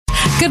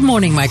Good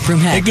morning, Mike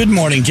Broomhead. Hey, good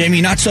morning, Jamie.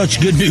 Not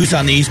such good news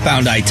on the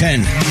eastbound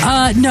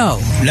I-10. No.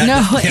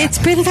 It's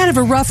been kind of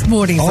a rough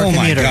morning for commuters.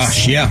 Oh, my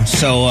gosh, yeah.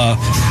 So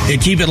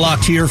keep it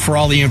locked here for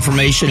all the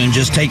information and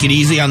just take it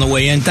easy on the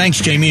way in.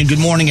 Thanks, Jamie, and good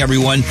morning,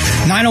 everyone.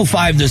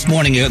 9:05 this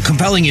morning, a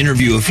compelling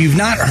interview. If you've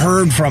not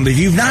heard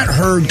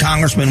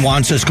Congressman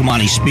Juan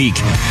Ciscomani speak,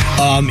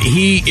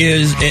 he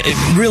is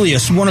really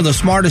one of the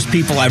smartest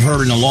people I've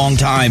heard in a long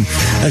time,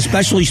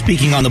 especially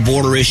speaking on the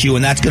border issue,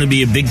 and that's going to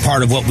be a big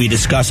part of what we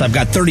discuss. I've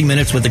got 30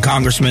 minutes with the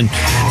congressman,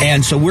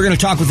 and so we're going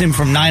to talk with him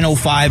from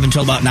 9:05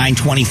 until about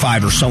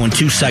 9:25 or so in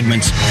two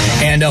segments,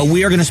 and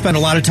we are going to spend a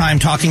lot of time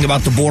talking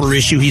about the border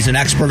issue. He's an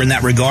expert in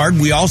that regard.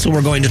 We also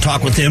are going to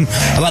talk with him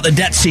about the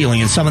debt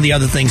ceiling and some of the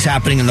other things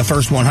happening in the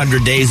first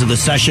 100 days of the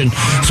session,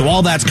 so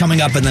all that's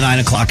coming up in the 9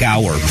 o'clock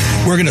hour.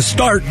 We're going to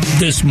start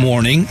this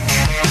morning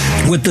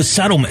with the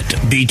settlement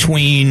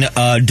between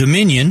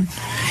Dominion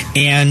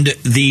and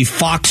the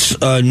Fox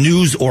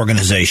News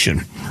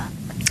organization.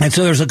 And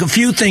so there's a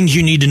few things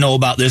you need to know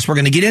about this. We're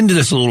going to get into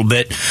this a little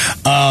bit.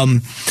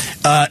 Aaron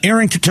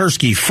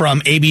Katersky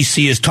from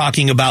ABC is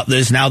talking about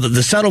this. Now that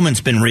the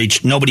settlement's been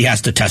reached, nobody has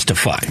to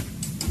testify.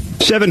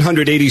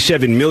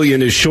 $787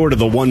 million is short of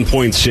the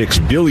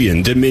 $1.6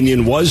 billion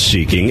Dominion was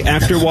seeking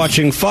after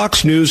watching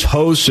Fox News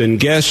hosts and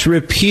guests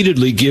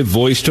repeatedly give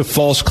voice to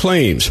false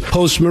claims.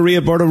 Hosts Maria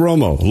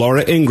Bartiromo,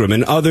 Laura Ingraham,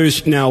 and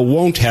others now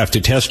won't have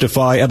to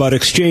testify about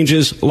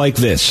exchanges like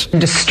this.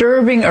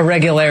 Disturbing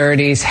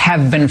irregularities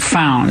have been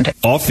found.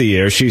 Off the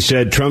air, she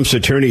said Trump's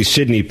attorney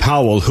Sidney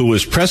Powell, who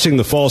was pressing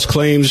the false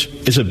claims,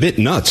 is a bit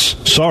nuts.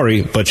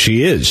 Sorry, but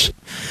she is.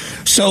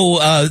 So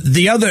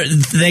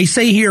they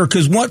say here,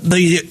 because what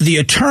the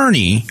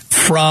attorney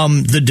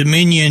from the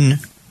Dominion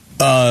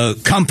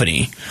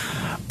company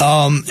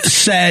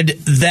said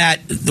that,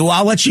 well,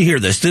 I'll let you hear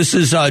this. This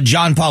is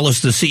John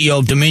Paulus, the CEO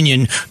of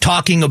Dominion,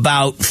 talking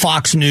about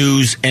Fox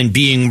News and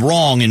being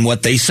wrong in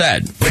what they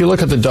said. If you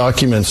look at the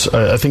documents,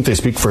 I think they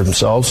speak for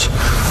themselves.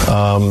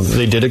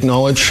 They did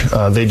acknowledge.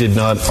 They did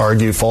not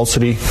argue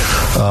falsity.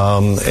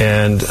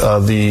 And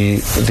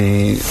the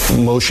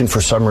motion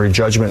for summary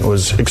judgment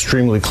was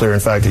extremely clear. In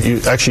fact,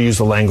 you actually used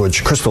the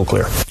language crystal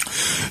clear.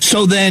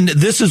 So then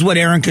this is what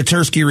Aaron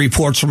Katersky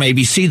reports from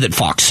ABC that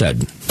Fox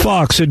said.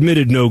 Fox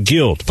admitted no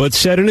guilt, but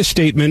said in a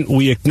statement,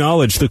 we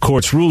acknowledge the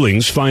court's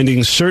rulings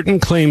finding certain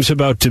claims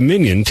about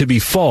Dominion to be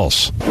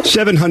false.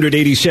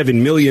 $787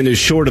 million is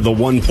short of the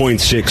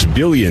 $1.6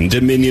 billion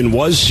Dominion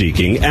was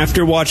seeking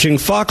after watching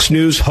Fox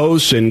News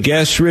hosts and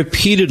guests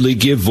repeatedly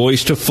give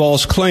voice to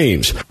false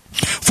claims.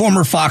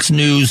 Former Fox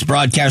News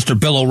broadcaster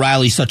Bill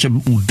O'Reilly, such a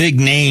big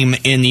name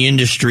in the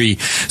industry,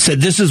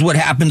 said this is what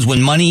happens when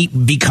money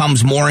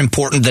becomes more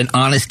important than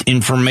honest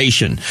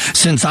information.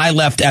 Since I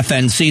left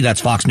FNC,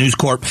 that's Fox News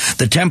Corp,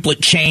 the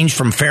template changed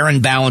from fair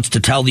and balanced to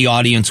tell the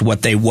audience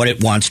what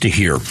it wants to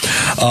hear.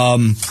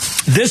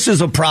 This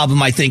is a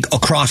problem, I think,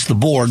 across the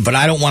board, but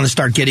I don't want to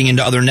start getting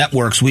into other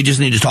networks. We just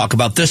need to talk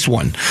about this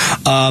one.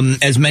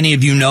 As many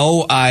of you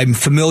know, I'm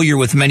familiar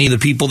with many of the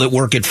people that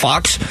work at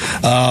Fox.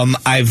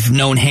 I've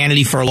known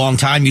Hannity for a long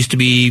time, used to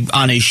be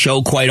on his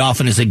show quite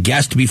often as a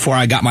guest before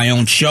I got my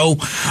own show.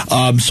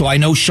 So I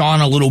know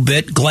Sean a little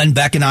bit. Glenn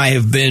Beck and I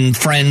have been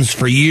friends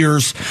for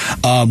years.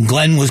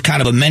 Glenn was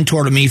kind of a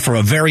mentor to me for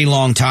a very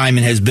long time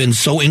and has been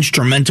so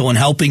instrumental in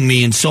helping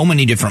me in so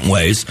many different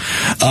ways.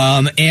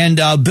 And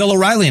Bill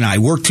O'Reilly and I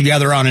worked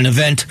together on an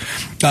event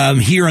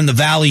here in the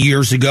Valley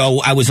years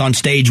ago. I was on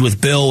stage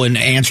with Bill and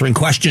answering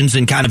questions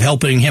and kind of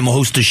helping him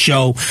host a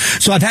show.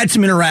 So I've had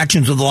some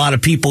interactions with a lot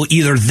of people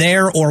either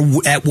there or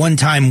at one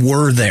time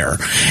were there.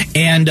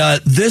 And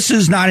this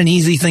is not an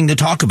easy thing to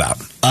talk about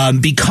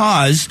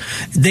because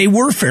they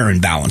were fair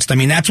and balanced. I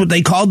mean, that's what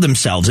they called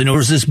themselves. And it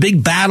was this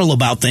big battle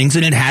about things,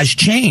 and it has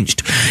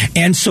changed.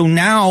 And so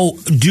now,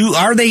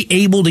 are they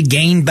able to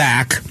gain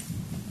back?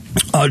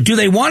 Do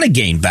they want to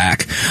gain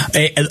back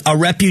a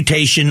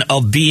reputation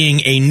of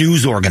being a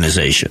news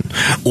organization?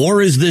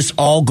 Or is this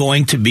all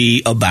going to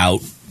be about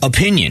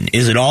opinion?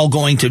 Is it all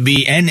going to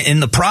be, and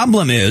the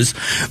problem is,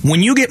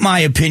 when you get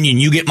my opinion,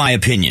 you get my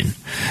opinion.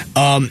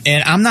 And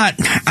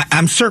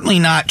I'm certainly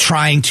not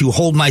trying to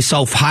hold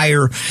myself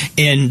higher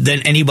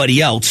than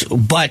anybody else,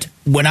 but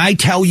when I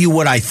tell you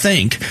what I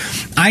think,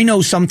 I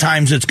know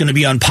sometimes it's going to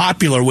be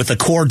unpopular with a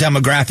core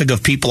demographic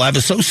of people I've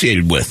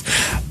associated with.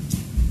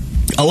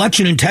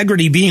 Election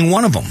integrity being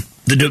one of them.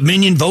 The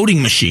Dominion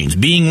voting machines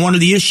being one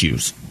of the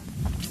issues.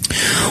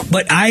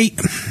 But I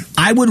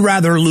would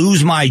rather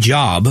lose my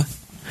job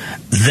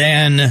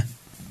than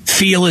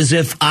feel as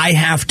if I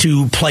have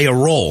to play a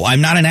role.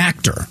 I'm not an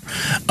actor.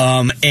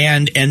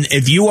 And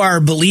if you are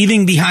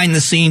believing behind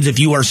the scenes, if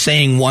you are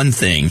saying one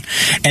thing,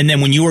 and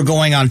then when you are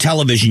going on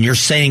television, you're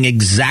saying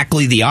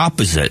exactly the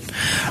opposite,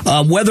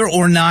 whether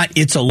or not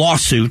it's a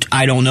lawsuit,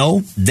 I don't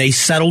know. They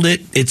settled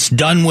it. It's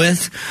done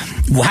with.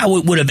 How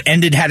it would have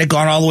ended had it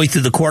gone all the way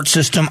through the court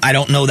system, I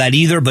don't know that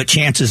either, but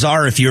chances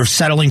are if you're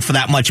settling for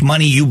that much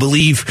money, you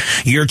believe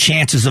your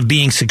chances of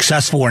being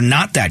successful are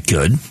not that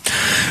good.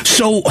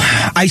 So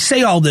I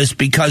say all this this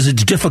because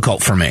it's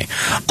difficult for me.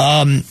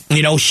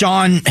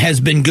 Sean has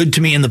been good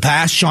to me in the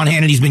past. Sean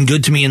Hannity's been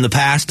good to me in the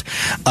past.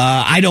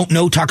 I don't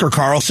know Tucker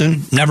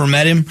Carlson, never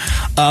met him.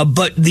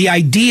 But the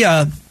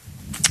idea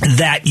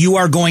that you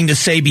are going to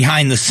say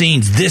behind the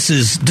scenes, this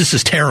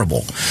is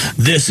terrible,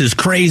 this is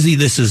crazy,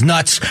 this is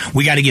nuts,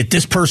 we got to get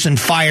this person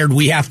fired,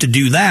 we have to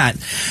do that.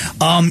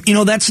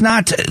 That's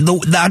not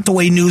the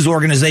way news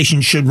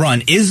organizations should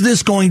run. Is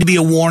this going to be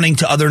a warning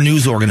to other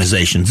news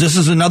organizations? This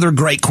is another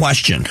great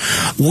question.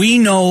 We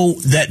know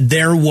that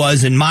there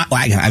was,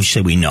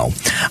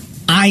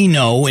 I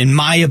know, in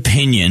my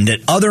opinion,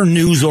 that other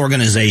news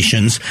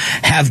organizations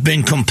have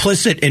been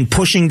complicit in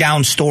pushing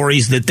down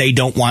stories that they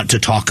don't want to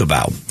talk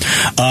about.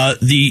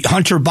 The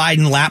Hunter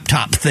Biden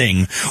laptop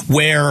thing,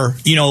 where,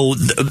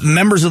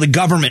 members of the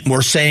government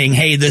were saying,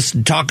 hey,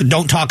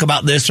 don't talk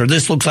about this, or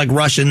this looks like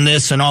Russian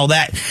this and all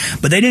that.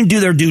 But they didn't do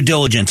their due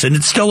diligence. And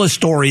it's still a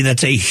story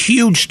that's a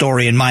huge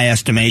story in my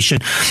estimation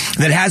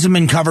that hasn't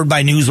been covered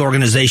by news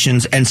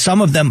organizations. And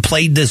some of them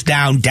played this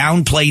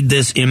downplayed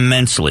this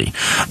immensely.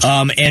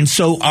 And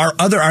so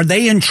are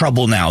they in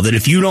trouble now that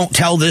if you don't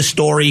tell this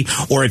story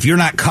or if you're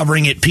not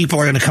covering it, people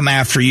are going to come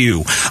after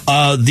you?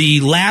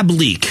 The lab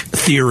leak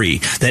theory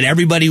that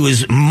everybody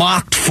was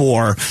mocked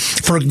for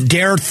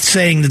Dare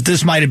saying that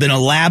this might have been a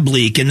lab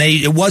leak, and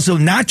it was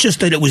not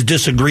just that it was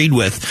disagreed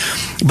with,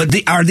 but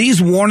are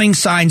these warning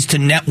signs to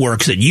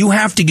networks that you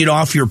have to get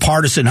off your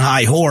partisan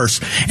high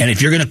horse, and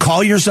if you're going to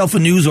call yourself a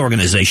news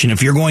organization,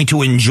 if you're going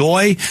to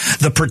enjoy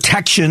the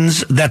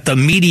protections that the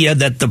media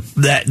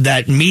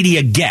that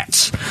media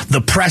gets,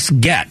 the press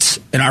gets,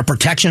 and our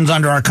protections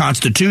under our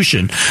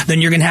Constitution,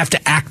 then you're going to have to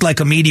act like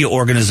a media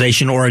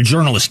organization or a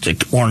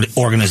journalistic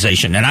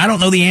organization. And I don't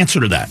know the answer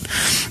to that,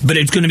 but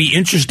it's going to be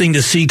interesting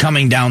to see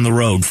coming down the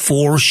road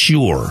for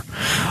sure.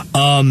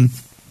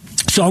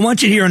 So I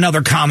want you to hear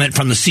another comment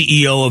from the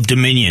CEO of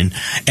Dominion,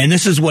 and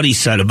this is what he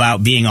said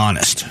about being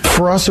honest.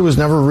 For us, it was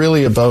never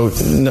really about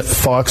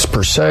Fox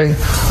per se.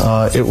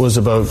 It was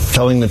about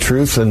telling the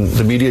truth and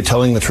the media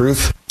telling the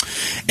truth.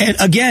 And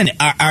again,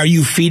 are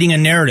you feeding a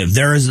narrative?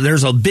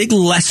 There's a big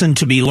lesson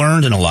to be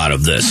learned in a lot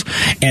of this.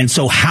 And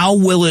so how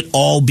will it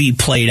all be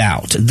played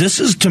out?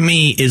 This to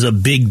me is a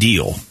big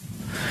deal.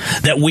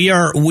 That we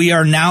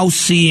are now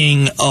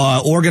seeing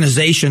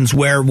organizations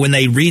where when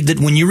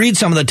you read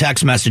some of the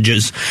text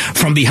messages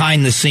from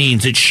behind the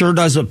scenes, it sure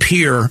does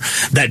appear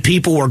that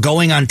people were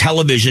going on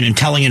television and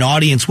telling an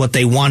audience what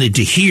they wanted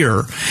to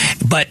hear,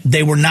 but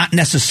they were not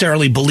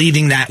necessarily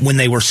believing that when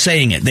they were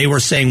saying it. They were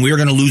saying we're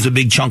going to lose a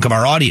big chunk of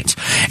our audience.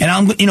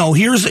 And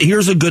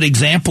here's a good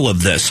example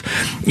of this.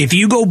 If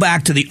you go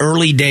back to the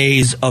early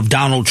days of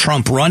Donald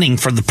Trump running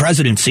for the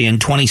presidency in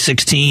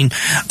 2016,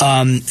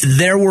 and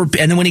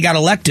then when he got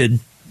elected,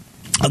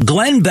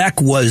 Glenn Beck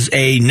was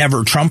a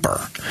never Trumper,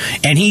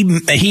 and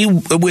he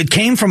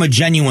came from a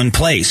genuine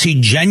place.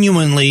 He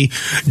genuinely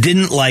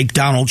didn't like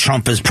Donald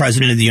Trump as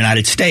president of the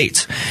United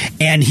States,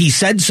 and he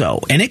said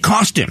so, and it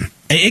cost him.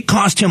 It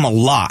cost him a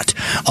lot.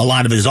 A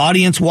lot of his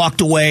audience walked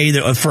away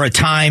for a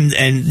time.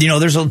 And,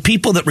 there's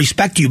people that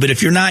respect you, but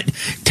if you're not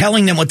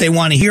telling them what they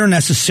want to hear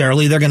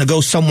necessarily, they're going to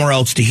go somewhere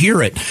else to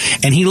hear it.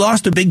 And he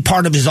lost a big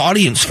part of his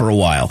audience for a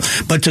while.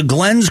 But to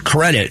Glenn's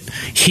credit,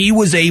 he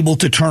was able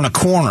to turn a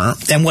corner.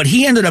 And what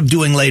he ended up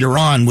doing later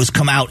on was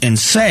come out and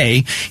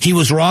say he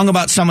was wrong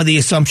about some of the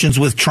assumptions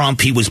with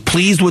Trump. He was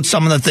pleased with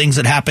some of the things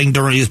that happened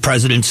during his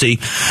presidency.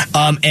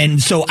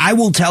 And so I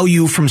will tell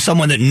you from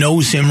someone that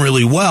knows him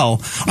really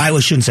well,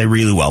 I shouldn't say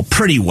really well,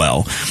 pretty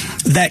well,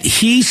 that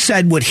he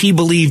said what he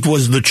believed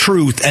was the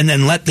truth and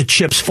then let the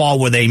chips fall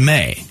where they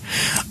may.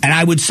 And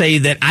I would say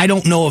that I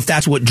don't know if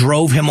that's what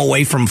drove him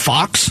away from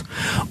Fox,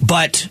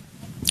 but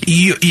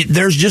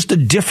there's just a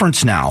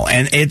difference now.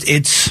 And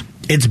it's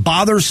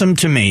bothersome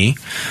to me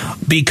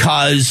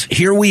because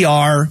here we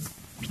are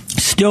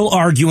still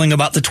arguing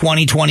about the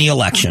 2020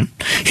 election.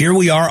 Here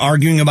we are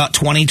arguing about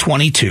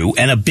 2022.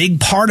 And a big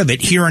part of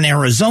it here in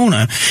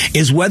Arizona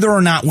is whether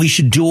or not we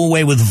should do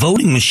away with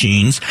voting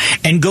machines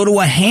and go to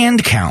a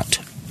hand count.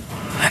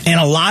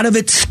 And a lot of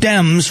it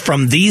stems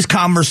from these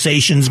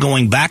conversations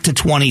going back to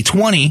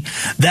 2020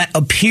 that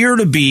appear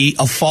to be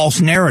a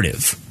false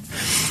narrative.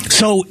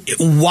 So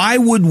why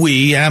would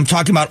we, and I'm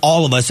talking about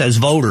all of us as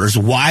voters,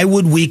 why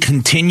would we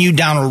continue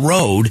down a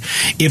road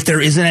if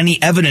there isn't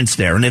any evidence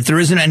there? And if there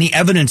isn't any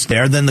evidence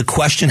there, then the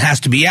question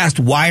has to be asked,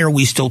 why are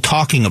we still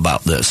talking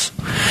about this?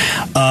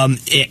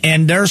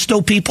 And there are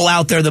still people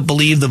out there that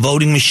believe the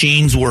voting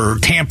machines were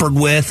tampered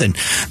with, and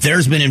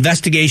there's been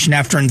investigation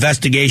after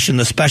investigation.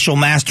 The special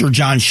master,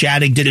 John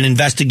Shadegg, did an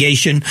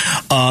investigation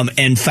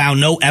and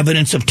found no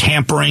evidence of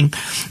tampering.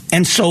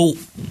 And so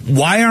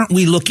why aren't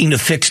we looking to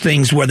fix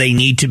things where they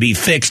need to be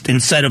fixed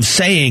instead of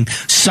saying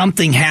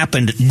something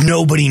happened,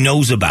 nobody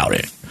knows about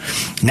it?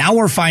 Now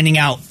we're finding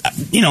out,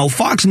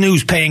 Fox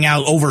News paying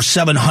out over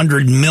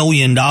 $700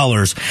 million.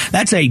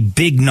 That's a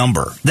big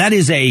number. That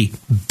is a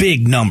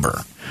big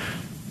number.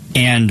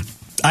 And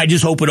I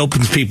just hope it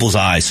opens people's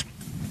eyes.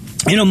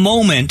 In a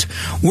moment,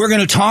 we're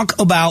going to talk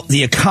about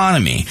the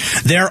economy.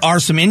 There are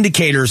some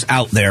indicators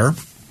out there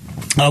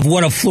of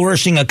what a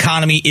flourishing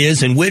economy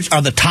is and which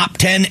are the top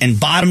 10 and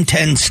bottom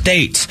 10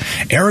 states.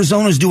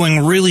 Arizona's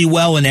doing really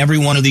well in every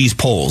one of these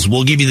polls.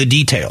 We'll give you the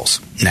details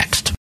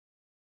next.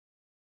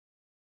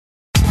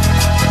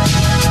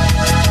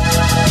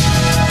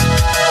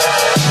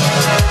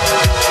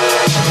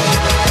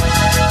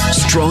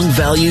 Strong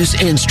values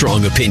and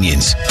strong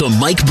opinions. The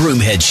Mike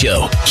Broomhead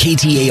Show.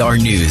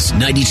 KTAR News,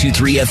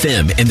 92.3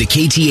 FM, and the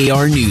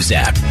KTAR News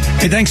app.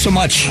 Hey, thanks so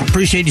much.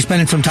 Appreciate you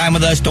spending some time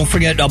with us. Don't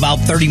forget, about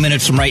 30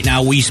 minutes from right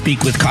now, we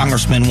speak with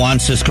Congressman Juan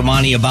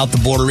Ciscomani about the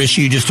border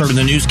issue. You just heard in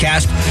the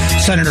newscast,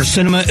 Senator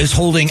Sinema is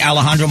holding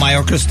Alejandro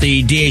Mayorkas,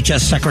 the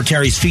DHS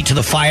Secretary's feet to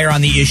the fire on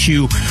the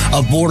issue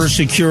of border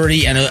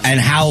security and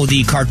how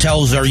the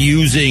cartels are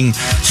using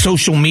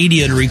social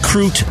media to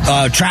recruit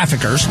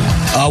traffickers.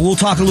 We'll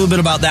talk a little bit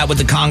about that with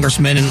the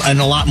congressman and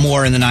a lot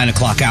more in the 9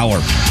 o'clock hour.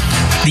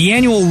 The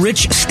annual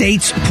Rich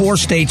States, Poor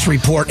States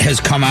report has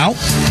come out,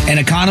 and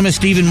economists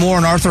Stephen Moore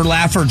and Arthur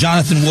Laffer,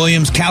 Jonathan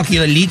Williams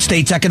calculate each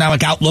state's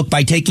economic outlook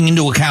by taking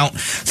into account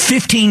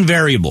 15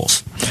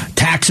 variables: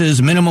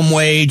 taxes, minimum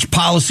wage,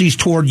 policies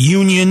toward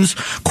unions,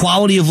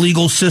 quality of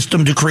legal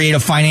system to create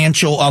a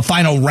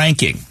final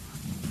ranking.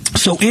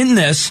 So in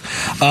this,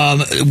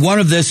 one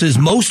of this is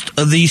most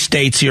of these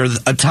states here,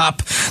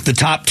 the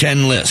top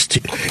 10 list.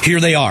 Here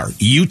they are: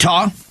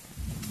 Utah,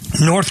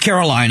 North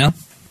Carolina,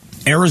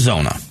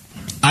 Arizona,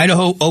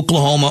 Idaho,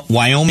 Oklahoma,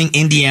 Wyoming,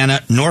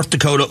 Indiana, North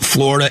Dakota,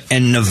 Florida,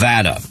 and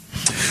Nevada.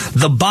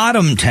 The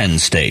bottom 10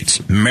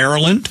 states: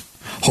 Maryland,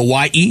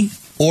 Hawaii,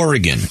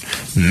 Oregon,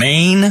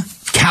 Maine,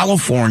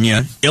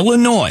 California,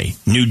 Illinois,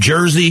 New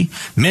Jersey,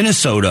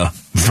 Minnesota,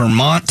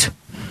 Vermont,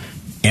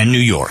 and New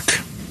York.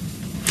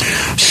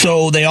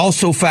 So they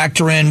also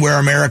factor in where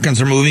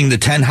Americans are moving. The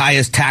 10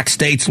 highest tax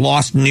states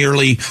lost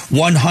nearly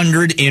 1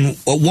 in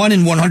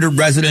 100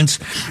 residents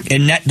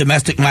in net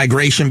domestic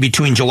migration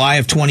between July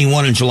of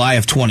 21 and July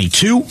of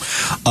 22,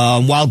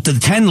 while the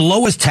 10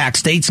 lowest tax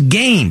states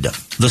gained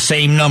the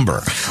same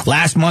number.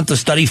 Last month, the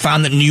study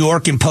found that New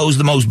York imposed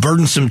the most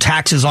burdensome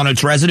taxes on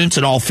its residents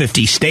in all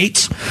 50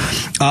 states.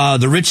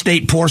 The Rich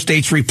State, Poor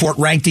States report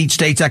ranked each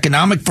state's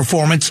economic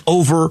performance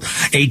over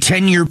a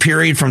 10-year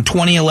period from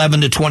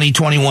 2011 to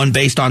 2021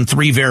 based on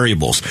 3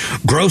 variables: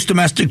 gross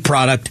domestic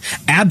product,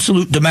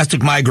 absolute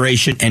domestic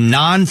migration, and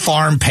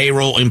non-farm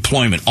payroll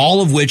employment,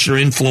 all of which are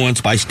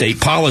influenced by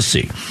state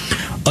policy.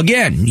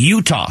 Again,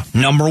 Utah,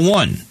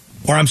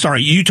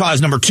 Utah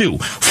is number 2.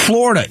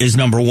 Florida is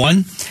number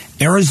 1.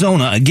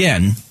 Arizona,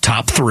 again,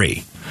 top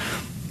 3.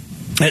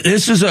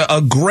 This is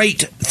a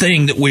great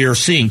thing that we are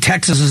seeing.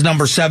 Texas is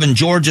number 7,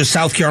 Georgia,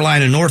 South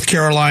Carolina, North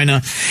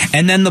Carolina,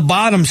 and then the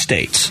bottom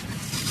states: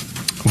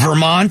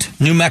 Vermont,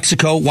 New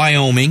Mexico,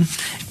 Wyoming,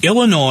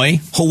 Illinois,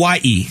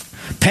 Hawaii,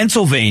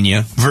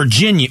 Pennsylvania,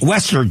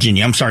 West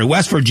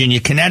Virginia,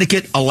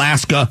 Connecticut,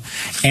 Alaska,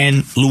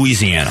 and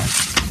Louisiana.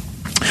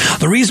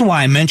 The reason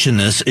why I mention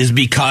this is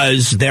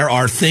because there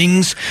are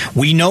things,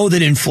 we know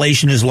that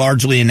inflation is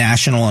largely a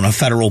national and a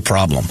federal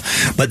problem,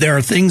 but there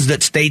are things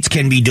that states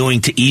can be doing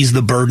to ease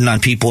the burden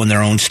on people in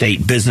their own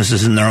state,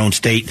 businesses in their own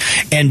state,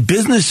 and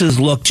businesses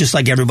look just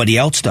like everybody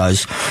else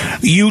does.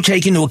 You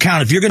take into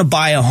account, if you're going to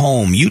buy a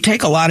home, you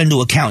take a lot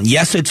into account.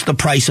 Yes, it's the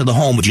price of the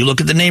home, but you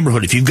look at the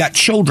neighborhood. If you've got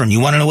children,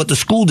 you want to know what the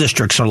school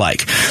districts are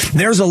like.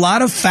 There's a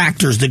lot of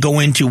factors that go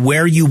into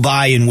where you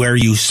buy and where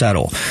you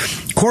settle.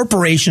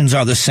 Corporations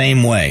are the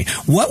same way.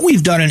 What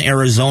we've done in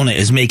Arizona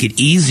is make it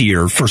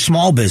easier for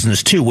small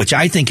business, too, which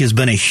I think has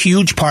been a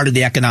huge part of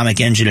the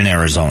economic engine in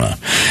Arizona.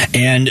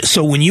 And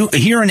so when you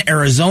here in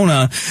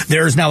Arizona,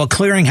 there is now a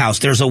clearinghouse.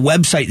 There's a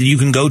website that you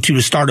can go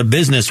to start a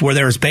business where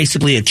there's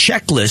basically a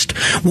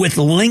checklist with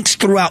links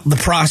throughout the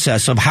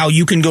process of how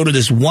you can go to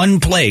this one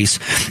place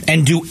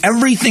and do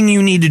everything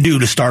you need to do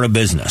to start a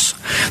business.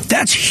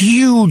 That's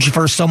huge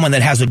for someone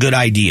that has a good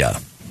idea.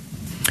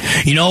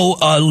 You know,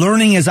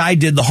 learning as I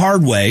did the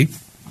hard way,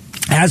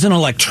 as an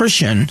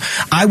electrician,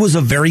 I was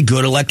a very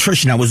good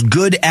electrician. I was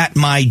good at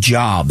my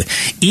job.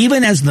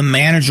 Even as the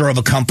manager of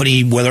a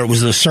company, whether it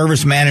was the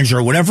service manager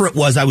or whatever it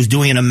was I was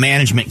doing in a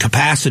management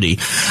capacity,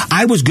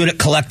 I was good at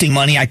collecting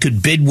money. I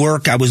could bid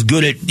work. I was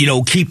good at,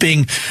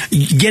 getting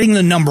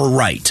the number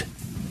right.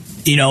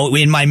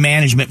 In my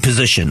management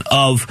position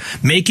of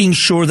making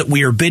sure that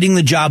we are bidding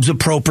the jobs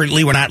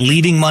appropriately. We're not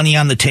leaving money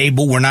on the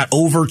table. We're not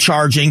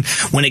overcharging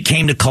when it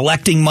came to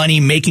collecting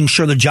money, making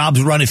sure the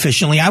jobs run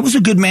efficiently. I was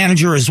a good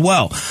manager as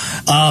well.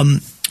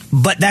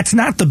 But that's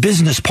not the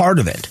business part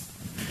of it.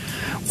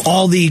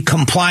 All the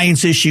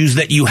compliance issues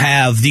that you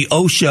have, the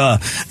OSHA,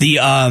 the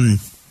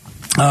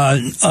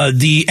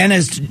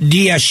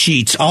NSDS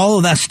sheets, all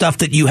of that stuff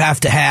that you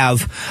have to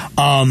have,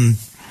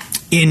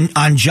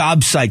 on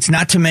job sites,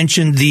 not to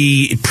mention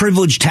the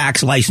privilege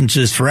tax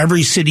licenses for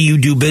every city you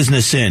do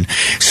business in,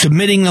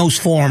 submitting those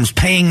forms,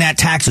 paying that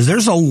taxes.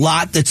 There's a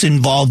lot that's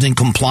involved in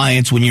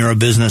compliance when you're a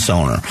business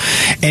owner.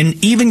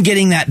 And even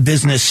getting that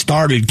business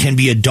started can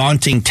be a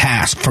daunting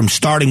task. From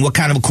starting, what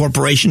kind of a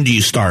corporation do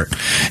you start?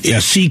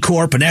 A C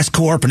Corp, an S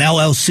Corp, an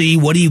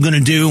LLC? What are you going to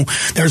do?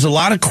 There's a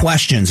lot of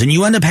questions, and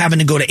you end up having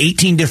to go to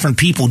 18 different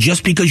people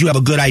just because you have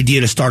a good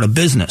idea to start a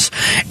business.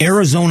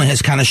 Arizona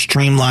has kind of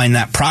streamlined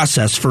that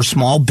process for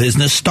small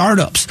business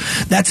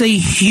startups. That's a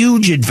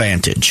huge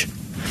advantage.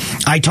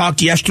 I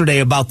talked yesterday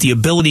about the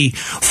ability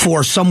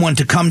for someone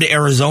to come to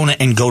Arizona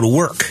and go to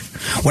work.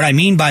 What I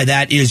mean by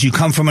that is you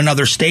come from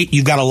another state,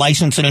 you've got a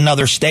license in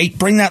another state,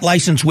 bring that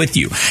license with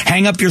you.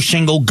 Hang up your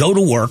shingle, go to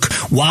work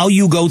while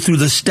you go through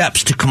the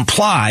steps to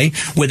comply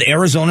with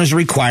Arizona's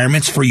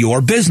requirements for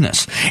your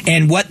business.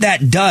 And what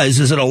that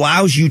does is it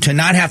allows you to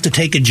not have to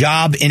take a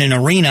job in an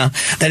arena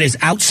that is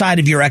outside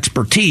of your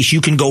expertise. You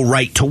can go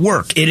right to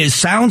work. It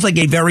sounds like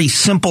a very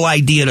simple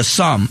idea to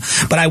some,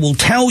 but I will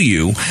tell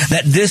you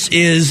that this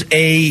is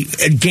a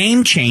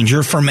game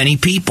changer for many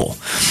people.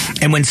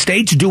 And when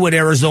states do what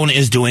Arizona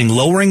is doing,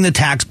 lowering the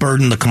tax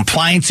burden, the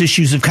compliance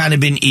issues have kind of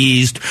been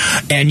eased,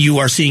 and you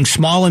are seeing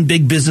small and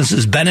big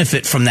businesses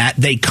benefit from that.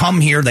 They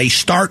come here, they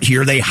start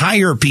here, they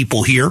hire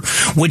people here,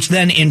 which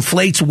then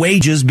inflates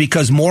wages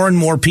because more and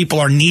more people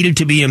are needed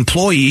to be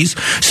employees.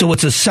 So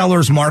it's a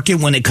seller's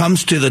market when it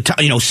comes to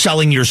the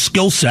selling your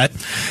skill set.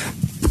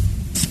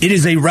 It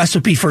is a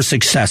recipe for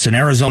success, and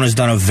Arizona's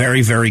done a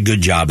very, very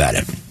good job at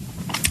it.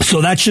 So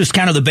that's just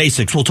kind of the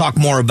basics. We'll talk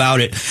more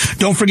about it.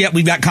 Don't forget,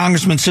 we've got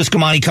Congressman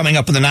Siscomani coming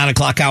up in the 9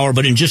 o'clock hour,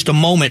 but in just a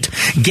moment,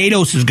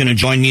 Gatos is going to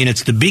join me, and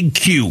it's the Big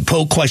Q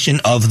poll question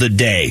of the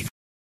day.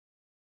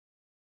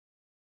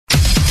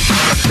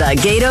 The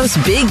Gatos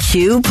Big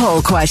Q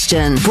poll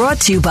question, brought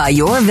to you by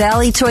your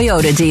Valley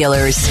Toyota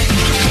dealers.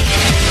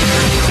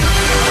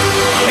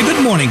 Hey,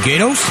 good morning,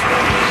 Gatos.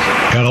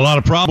 Got a lot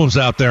of problems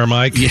out there,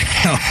 Mike.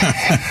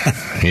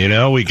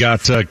 Yeah. We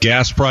got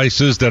gas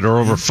prices that are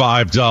over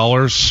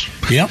 $5.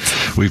 Yep.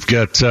 We've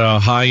got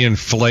high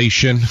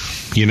inflation,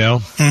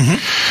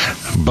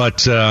 Mm-hmm.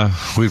 But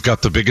we've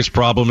got the biggest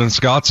problem in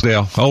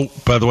Scottsdale. Oh,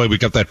 by the way, we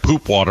got that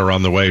poop water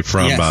on the way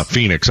from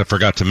Phoenix. I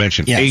forgot to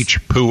mention. Yes.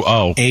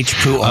 H2O.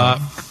 H2O.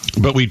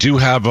 But we do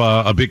have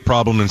a big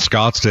problem in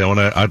Scottsdale, and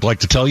I'd like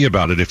to tell you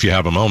about it if you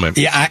have a moment.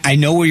 Yeah, I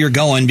know where you're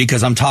going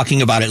because I'm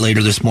talking about it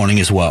later this morning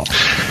as well.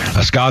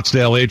 A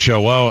Scottsdale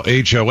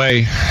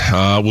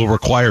HOA will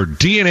require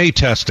DNA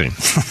testing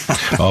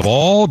of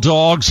all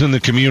dogs in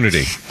the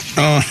community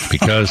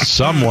because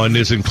someone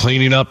isn't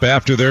cleaning up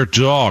after their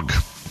dog.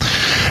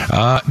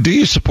 Do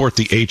you support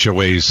the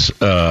HOA's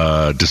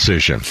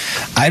decision?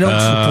 I don't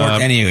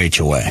support any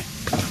HOA.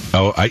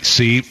 Oh, I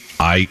see.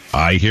 I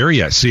hear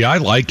you. See, I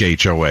like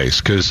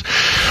HOAs because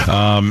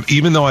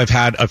even though I've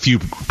had a few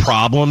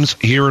problems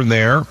here and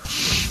there,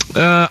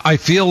 I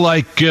feel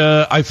like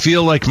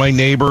my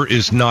neighbor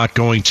is not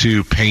going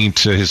to paint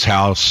his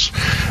house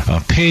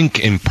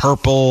pink and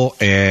purple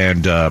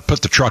and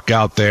put the truck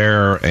out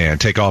there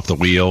and take off the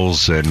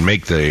wheels and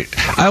make the.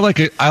 I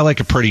like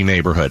a pretty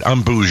neighborhood.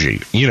 I'm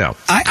bougie,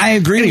 I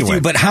agree with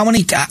you, but how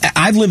many?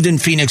 I've lived in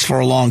Phoenix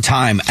for a long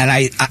time, and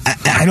I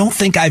don't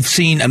think I've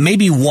seen.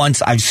 Maybe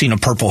once I've seen a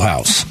purple house.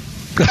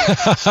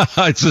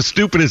 It's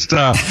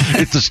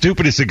the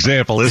stupidest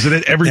example, isn't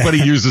it? Everybody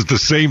uses the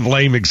same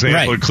lame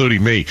example,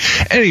 including me.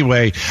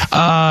 Anyway,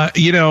 so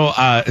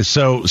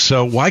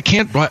why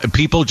can't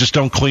people just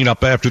don't clean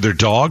up after their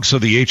dog? So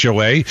the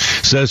HOA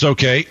says,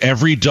 okay,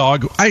 every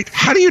dog.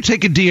 How do you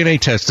take a DNA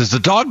test?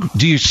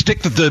 Do you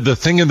stick the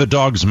thing in the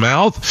dog's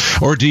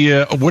mouth, or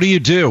what do you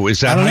do?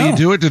 Is that how you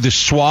do it? Do they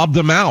swab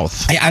the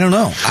mouth? I don't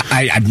know.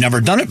 I've never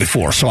done it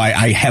before, so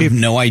I have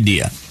no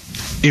idea.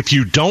 If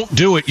you don't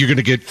do it, you're going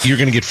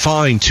to get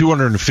fined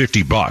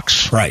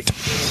 $250. Right.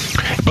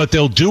 But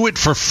they'll do it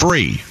for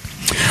free.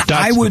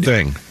 That's the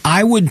thing.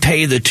 I would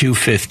pay the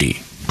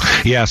 $250.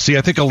 Yeah, see,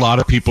 I think a lot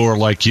of people are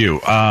like you.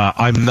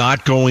 I'm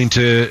not going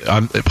to.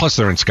 Plus,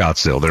 they're in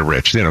Scottsdale. They're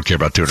rich. They don't care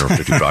about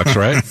 $250,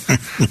 right?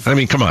 I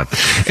mean, come on.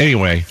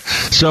 Anyway,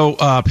 so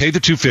pay the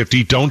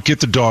 $250. Don't get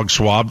the dog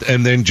swabbed,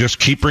 and then just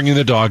keep bringing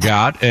the dog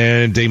out.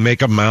 And they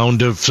make a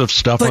mound of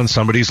stuff on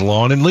somebody's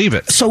lawn and leave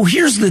it. So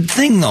here's the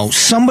thing, though.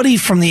 Somebody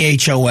from the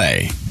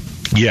HOA.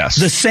 Yes.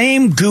 The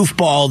same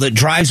goofball that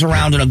drives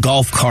around in a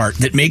golf cart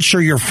that makes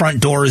sure your front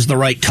door is the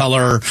right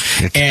color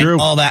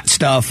all that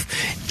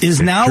stuff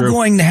is now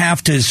going to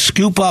have to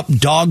scoop up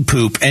dog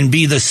poop and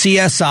be the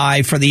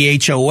CSI for the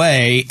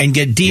HOA and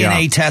get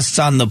DNA tests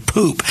on the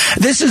poop.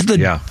 This is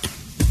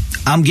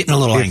I'm getting a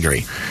little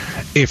angry.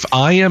 if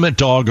I am a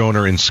dog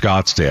owner in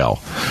Scottsdale,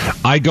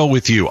 I go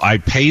with you. I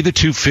pay the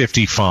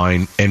 $250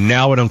 fine, and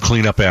now I don't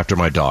clean up after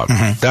my dog.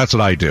 Mm-hmm. That's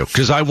what I do,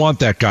 because I want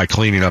that guy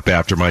cleaning up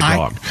after my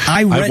dog.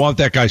 I want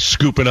that guy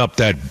scooping up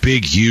that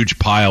big, huge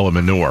pile of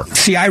manure.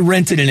 See, I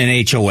rented in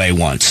an HOA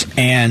once,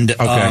 and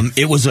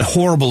it was a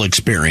horrible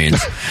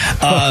experience.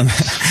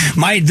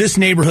 This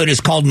neighborhood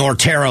is called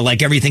Norterra,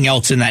 like everything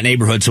else in that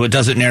neighborhood, so it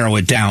doesn't narrow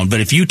it down.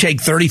 But if you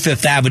take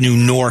 35th Avenue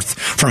north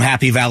from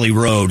Happy Valley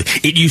Road,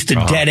 it used to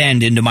dead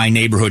end into my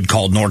neighborhood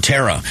called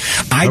Norterra.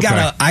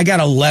 I got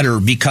a letter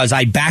because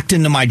I backed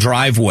into my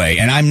driveway,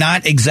 and I'm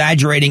not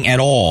exaggerating at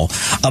all.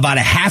 About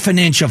a half an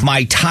inch of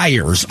my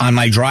tires on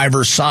my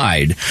driver's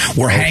side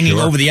were hanging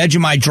over the edge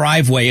of my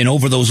driveway and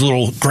over those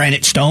little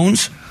granite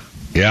stones.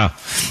 Yeah.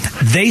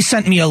 They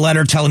sent me a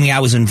letter telling me I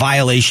was in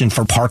violation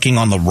for parking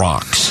on the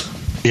rocks.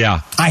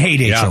 Yeah. I hate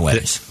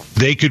HOAs.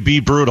 They could be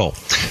brutal.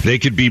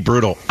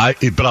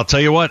 But I'll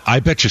tell you what, I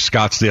bet you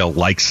Scottsdale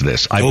likes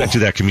this. I bet you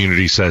that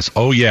community says,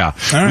 "Oh yeah,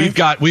 we've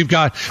got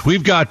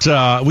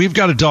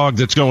a dog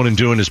that's going and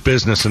doing his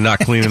business and not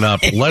cleaning up.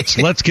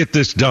 Let's get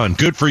this done.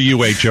 Good for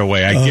you,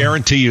 HOA. I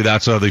guarantee you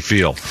that's how they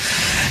feel."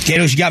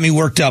 Gatos, you got me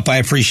worked up. I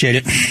appreciate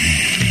it.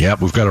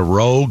 Yep, we've got a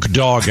rogue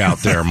dog out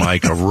there,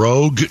 Mike. A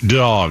rogue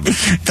dog.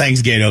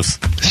 Thanks, Gatos.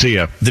 See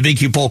ya. The Big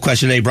Q poll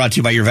question today brought to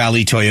you by your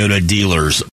Valley Toyota dealers.